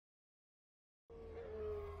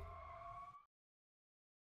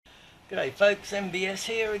G'day folks, MBS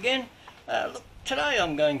here again. Look, today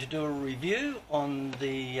I'm going to do a review on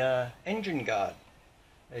the engine guard.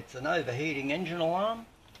 It's an overheating engine alarm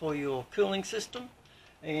for your cooling system,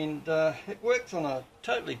 and it works on a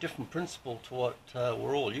totally different principle to what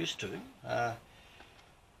we're all used to.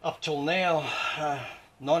 Up till now,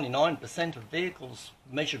 99% of vehicles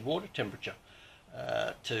measured water temperature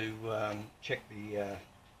to check the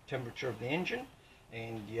temperature of the engine,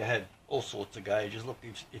 and you had all sorts of gauges. Look,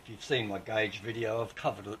 if you've seen my gauge video, I've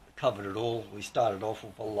covered it all. We started off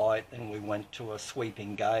with a light, then we went to a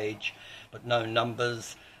sweeping gauge, but no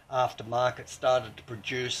numbers. Aftermarket started to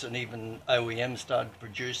produce, and even OEM started to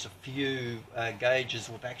produce a few gauges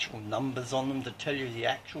with actual numbers on them to tell you the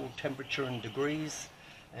actual temperature in degrees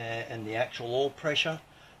and the actual oil pressure.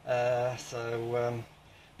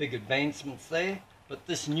 Big advancements there. But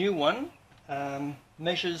this new one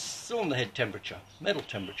measures cylinder head temperature, metal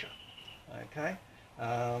temperature. Okay,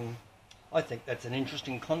 I think that's an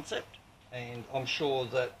interesting concept, and I'm sure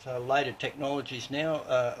that later technologies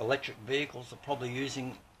now, electric vehicles are probably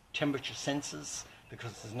using temperature sensors,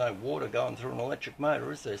 because there's no water going through an electric motor,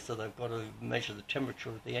 is there? So they've got to measure the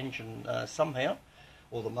temperature of the engine somehow,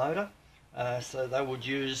 or the motor. So they would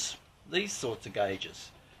use these sorts of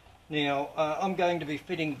gauges. Now I'm going to be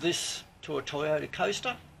fitting this to a Toyota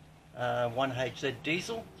Coaster, 1HZ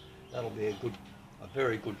diesel. That'll be a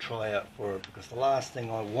very good tryout for it, because the last thing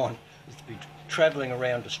I want is to be travelling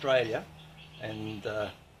around Australia and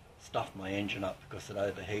stuff my engine up because it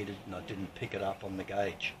overheated and I didn't pick it up on the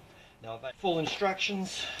gauge. Now I've got full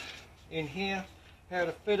instructions in here, how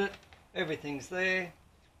to fit it. Everything's there,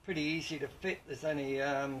 pretty easy to fit. There's only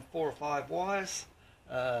 4 or 5 wires,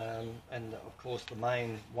 and of course the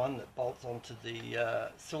main one that bolts onto the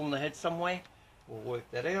cylinder head somewhere. We'll work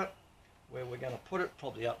that out where we're going to put it,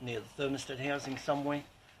 probably up near the thermostat housing somewhere,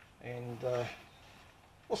 and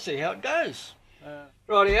we'll see how it goes.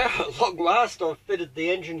 Rightio, at long last I've fitted the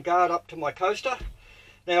engine guard up to my coaster.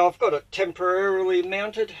 Now I've got it temporarily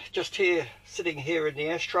mounted just here, sitting here in the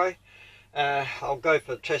ashtray. I'll go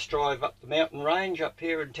for a test drive up the mountain range up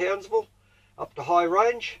here in Townsville, up to high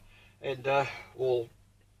range, and we'll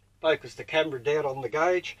focus the camera down on the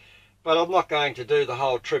gauge. But I'm not going to do the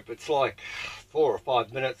whole trip. It's like 4 or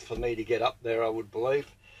 5 minutes for me to get up there, I would believe.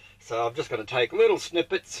 So I'm just going to take little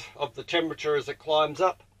snippets of the temperature as it climbs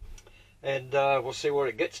up, and we'll see where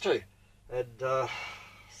it gets to, and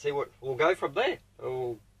see what we'll go from there.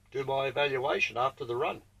 I'll do my evaluation after the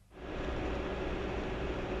run.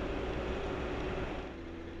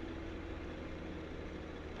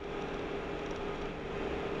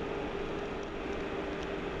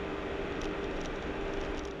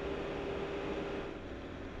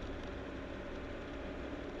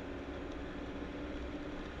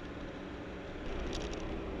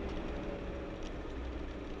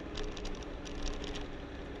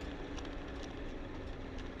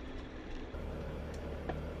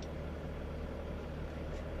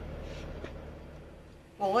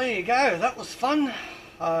 Well, there you go, that was fun.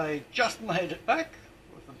 I just made it back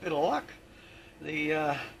with a bit of luck.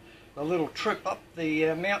 The little trip up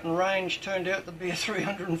the mountain range turned out to be a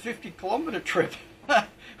 350-kilometre trip.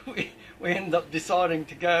 we ended up deciding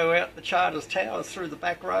to go out the Charters Towers through the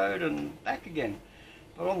back road and back again.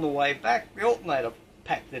 But on the way back, the alternator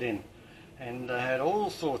packed it in, and had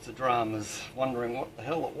all sorts of dramas, wondering what the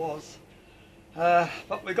hell it was.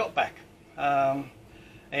 But we got back.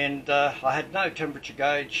 And I had no temperature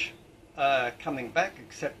gauge coming back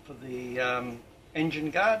except for the engine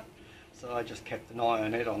guard, so I just kept an eye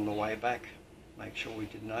on it on the way back, make sure we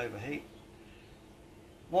didn't overheat.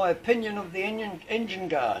 My opinion of the engine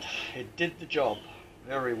guard: it did the job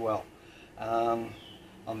very well. I'm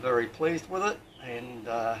very pleased with it, and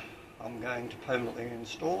I'm going to permanently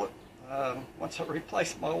install it once I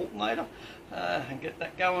replace my alternator and get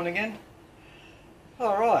that going again.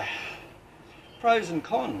 Alright. Pros and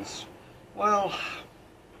cons. Well,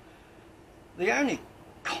 the only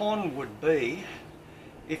con would be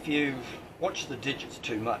if you watch the digits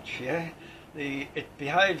too much, yeah? It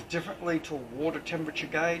behaves differently to a water temperature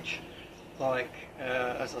gauge. Like,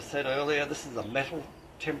 as I said earlier, this is a metal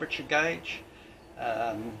temperature gauge,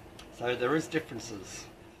 so there is differences.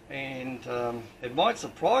 And it might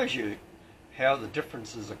surprise you how the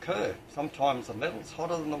differences occur. Sometimes the metal's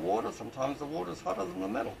hotter than the water, sometimes the water's hotter than the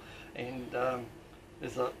metal. And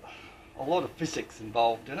there's a lot of physics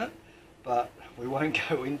involved in it, but we won't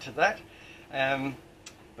go into that,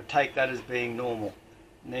 but take that as being normal.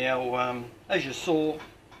 Now, as you saw,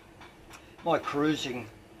 my cruising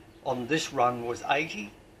on this run was 80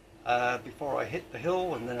 before I hit the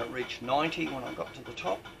hill, and then it reached 90 when I got to the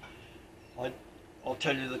top. I'll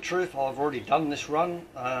tell you the truth, I've already done this run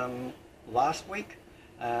last week,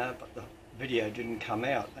 but the video didn't come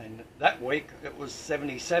out, and that week it was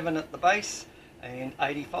 77 at the base and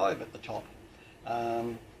 85 at the top.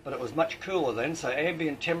 But it was much cooler then, so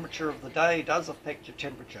ambient temperature of the day does affect your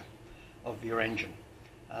temperature of your engine,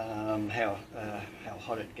 how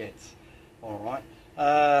hot it gets. Alright,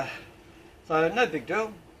 so no big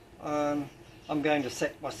deal. I'm going to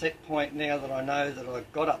set my set point now that I know that I've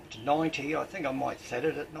got up to 90. I think I might set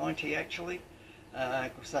it at 90 actually,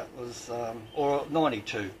 because that was, or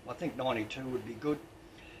 92. I think 92 would be good,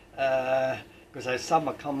 because as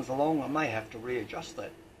summer comes along I may have to readjust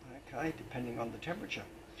that, okay, depending on the temperature,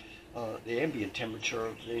 the ambient temperature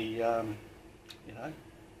of the, you know,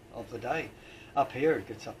 of the day. Up here it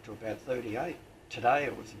gets up to about 38. Today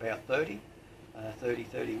it was about 30,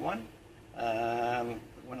 31.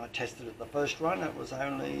 When I tested it the first run, it was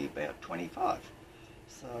only about 25.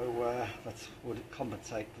 So that's would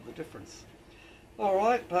compensate for the difference. All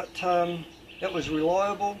right, but it was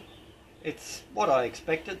reliable. It's what I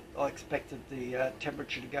expected. I expected the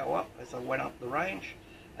temperature to go up as I went up the range,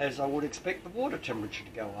 as I would expect the water temperature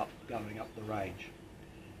to go up, going up the range.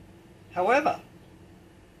 However,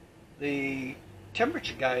 the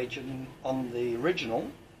temperature gauge on the original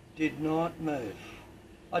did not move.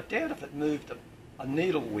 I doubt if it moved a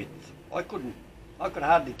needle width. I could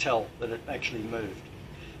hardly tell that it actually moved.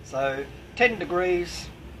 So 10 degrees,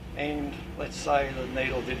 and let's say the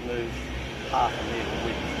needle did move half a needle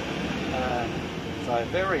width. So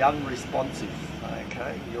very unresponsive,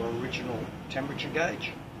 okay, your original temperature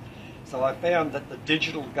gauge. So I found that the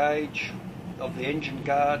digital gauge of the engine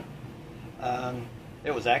guard,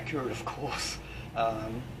 it was accurate of course,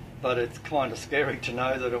 but it's kind of scary to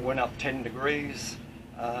know that it went up 10 degrees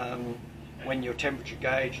when your temperature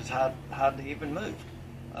gauge has hardly even moved.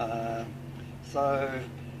 So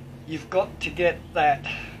you've got to get that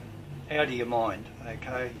out of your mind,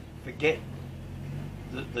 okay? Forget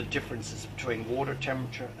the differences between water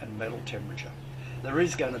temperature and metal temperature. There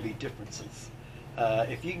is going to be differences.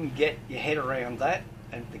 If you can get your head around that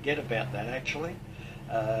and forget about that actually,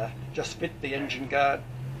 just fit the engine guard,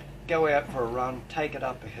 go out for a run, take it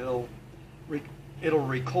up a hill, it'll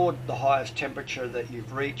record the highest temperature that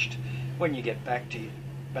you've reached. When you get back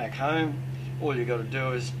home, all you've got to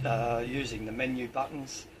do is, using the menu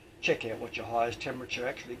buttons, check out what your highest temperature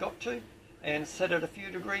actually got to and set it a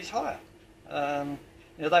few degrees higher.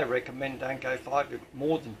 Now they recommend don't go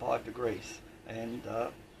more than 5 degrees, and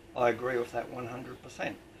I agree with that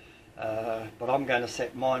 100%. But I'm going to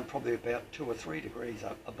set mine probably about 2 or 3 degrees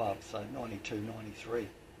above, so 92,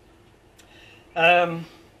 93.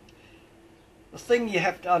 The thing you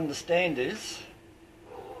have to understand is,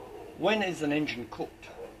 when is an engine cooked?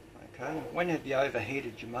 Okay, when have you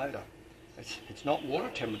overheated your motor? It's not water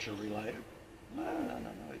temperature related. No,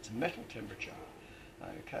 it's metal temperature.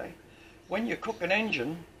 Okay, when you cook an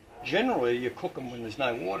engine, generally you cook them when there's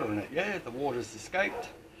no water in it. Yeah, the water's escaped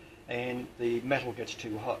and the metal gets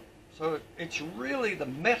too hot. So it's really the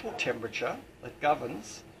metal temperature that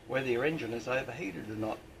governs whether your engine is overheated or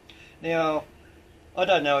not. Now, I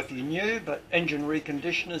don't know if you knew, but engine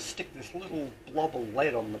reconditioners stick this little blob of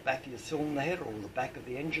lead on the back of your cylinder head or the back of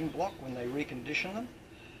the engine block when they recondition them,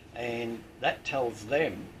 and that tells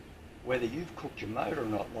them whether you've cooked your motor or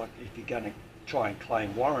not. Like if you're going to try and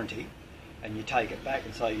claim warranty and you take it back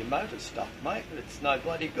and say your motor's stuffed, mate, it's no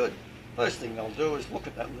bloody good. First thing they'll do is look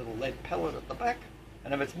at that little lead pellet at the back,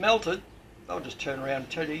 and if it's melted, they'll just turn around and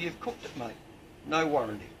tell you you've cooked it, mate. No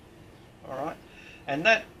warranty. Alright? And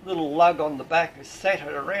that little lug on the back is set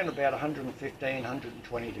at around about 115,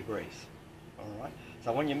 120 degrees. Alright?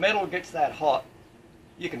 So when your metal gets that hot,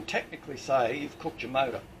 you can technically say you've cooked your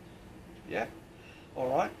motor. Yeah?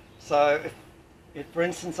 Alright? So if for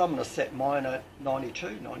instance, I'm going to set mine at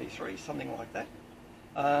 92, 93, something like that.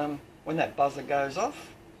 When that buzzer goes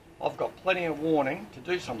off, I've got plenty of warning to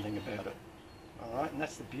do something about it. Alright? And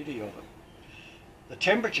that's the beauty of it. The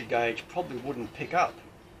temperature gauge probably wouldn't pick up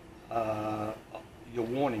your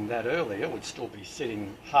warning that early. It would still be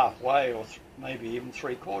sitting halfway or maybe even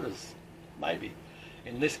 3/4, maybe.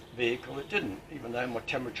 In this vehicle it didn't. Even though my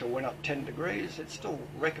temperature went up 10 degrees, it still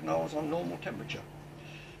reckoned I was on normal temperature.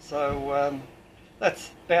 So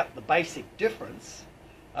that's about the basic difference.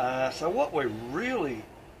 So what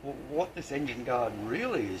this engine guard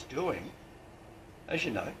really is doing, as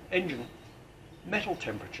you know, engine metal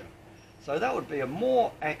temperature. So that would be a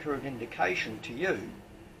more accurate indication to you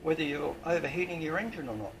whether you're overheating your engine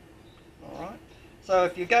or not. Alright? So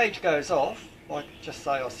if your gauge goes off, like just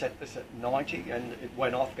say I set this at 90 and it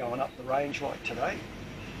went off going up the range like today,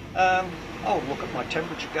 I'll look at my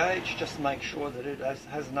temperature gauge just to make sure that it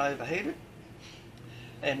hasn't overheated,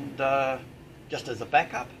 and just as a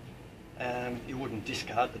backup. You wouldn't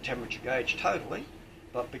discard the temperature gauge totally,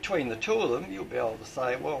 but between the two of them you'll be able to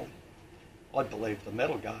say, well, I'd believe the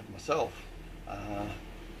metal guard myself.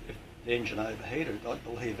 If the engine overheated, I'd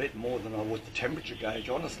believe it more than I would the temperature gauge,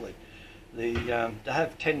 honestly. To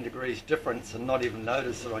have 10 degrees difference and not even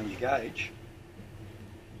notice it on your gauge,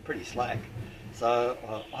 pretty slack. So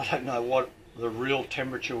I don't know what the real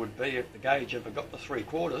temperature would be if the gauge ever got to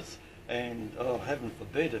 3/4, and oh, heaven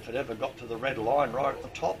forbid if it ever got to the red line right at the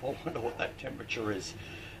top. I wonder what that temperature is.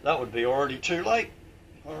 That would be already too late.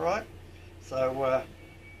 Alright, so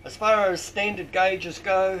as far as standard gauges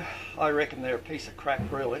go, I reckon they're a piece of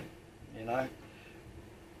crap, really. You know,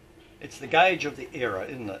 it's the gauge of the era,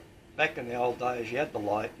 isn't it? Back in the old days, you had the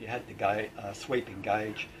light, you had the sweeping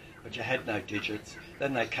gauge, but you had no digits.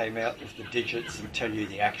 Then they came out with the digits and tell you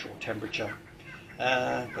the actual temperature.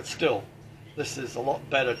 But still, this is a lot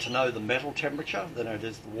better to know the metal temperature than it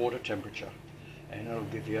is the water temperature. And it'll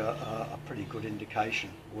give you a pretty good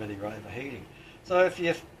indication whether you're overheating. So if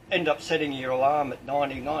you end up setting your alarm at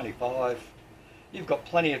 90, 95, you've got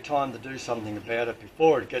plenty of time to do something about it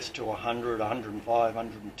before it gets to 100, 105,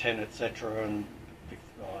 110, etc. And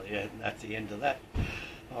oh yeah, that's the end of that.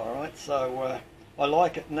 Alright, so I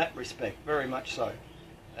like it in that respect, very much so.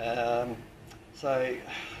 So,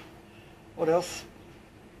 what else?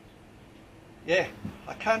 Yeah,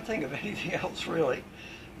 I can't think of anything else really.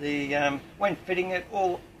 When fitting it,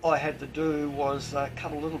 all I had to do was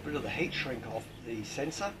cut a little bit of the heat shrink off the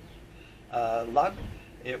sensor lug.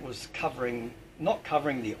 It was not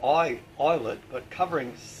covering the eyelet, but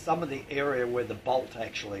covering some of the area where the bolt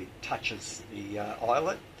actually touches the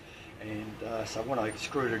eyelet. And so when I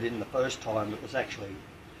screwed it in the first time, it was actually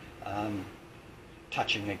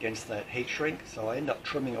touching against that heat shrink. So I ended up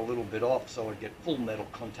trimming a little bit off so I'd get full metal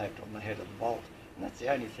contact on the head of the bolt. And that's the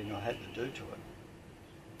only thing I had to do to it.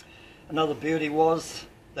 Another beauty was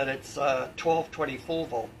that it's 12, 24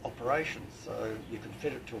 volt operations, so you can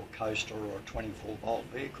fit it to a coaster or a 24 volt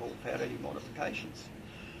vehicle without any modifications.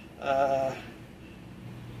 Man,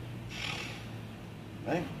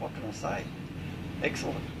 what can I say?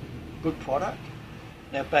 Excellent, good product.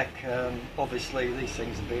 Now back, obviously these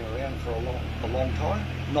things have been around for a long time.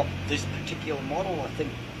 Not this particular model, I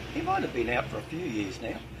think it might have been out for a few years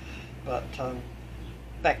now, but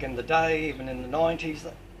back in the day, even in the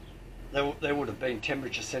 90s, there would have been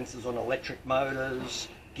temperature sensors on electric motors,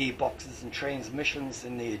 gearboxes and transmissions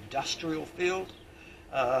in the industrial field.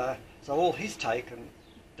 So all he's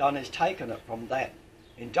done is taken it from that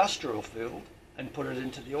industrial field and put it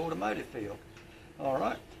into the automotive field. All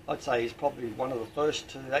right, I'd say he's probably one of the first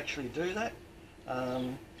to actually do that.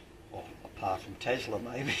 Well, apart from Tesla,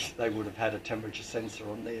 maybe they would have had a temperature sensor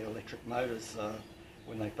on their electric motors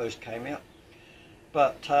when they first came out.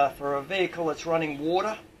 But for a vehicle that's running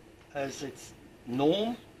water as its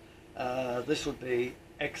norm, this would be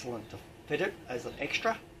excellent to fit it as an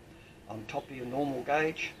extra on top of your normal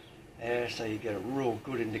gauge, so you get a real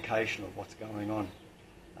good indication of what's going on.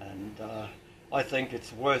 And I think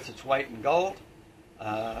it's worth its weight in gold.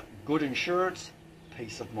 Good insurance,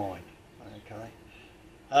 peace of mind. Okay,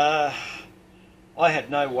 I had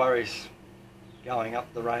no worries going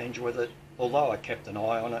up the range with it, although I kept an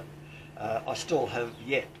eye on it. I still have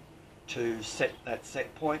yet to set that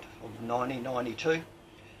set point of 90, 92.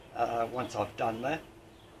 Once I've done that,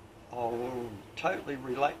 I'll totally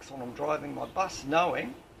relax when I'm driving my bus,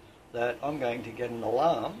 knowing that I'm going to get an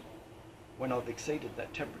alarm when I've exceeded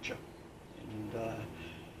that temperature, and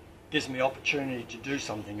gives me opportunity to do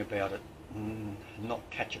something about it and not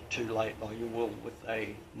catch it too late like you will with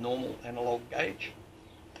a normal analog gauge.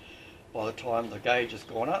 By the time the gauge has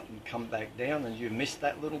gone up and come back down and you missed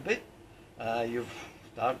that little bit, you've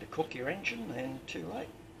started to cook your engine and too late.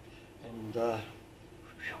 And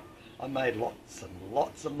I made lots and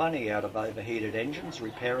lots of money out of overheated engines,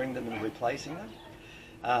 repairing them and replacing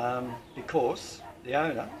them, because the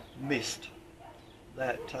owner missed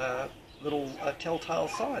that little telltale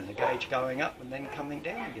sign, the gauge going up and then coming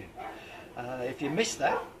down again. If you miss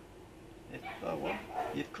that, oh well,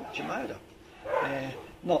 you've cooked your motor.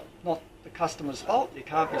 Not the customer's fault. You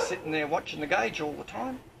can't be sitting there watching the gauge all the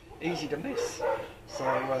time. Easy to miss.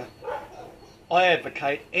 So I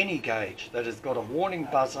advocate any gauge that has got a warning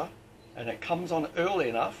buzzer and it comes on early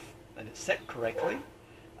enough and it's set correctly,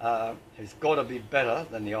 has got to be better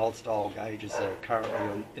than the old style gauges that are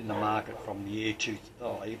currently in the market from the year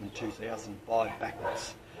even 2005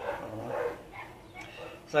 backwards. All right.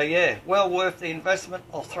 So yeah, well worth the investment.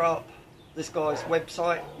 I'll throw up this guy's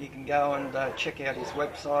website. You can go and check out his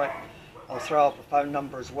website. I'll throw up a phone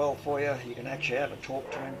number as well for you. You can actually have a talk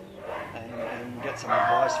to him and get some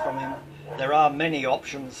advice from him. There are many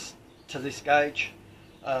options to this gauge.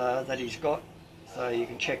 that he's got, so you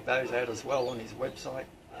can check those out as well on his website.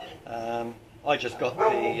 I just got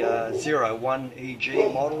the 01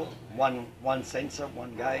 EG model, one sensor,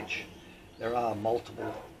 one gauge. There are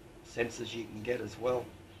multiple sensors you can get as well,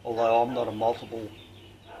 although I'm not a multiple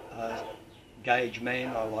gauge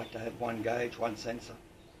man. I like to have one gauge, one sensor,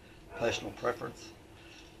 personal preference.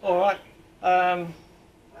 Alright,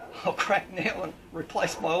 I'll crack now and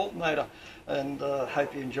replace my alternator, and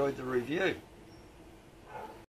hope you enjoyed the review.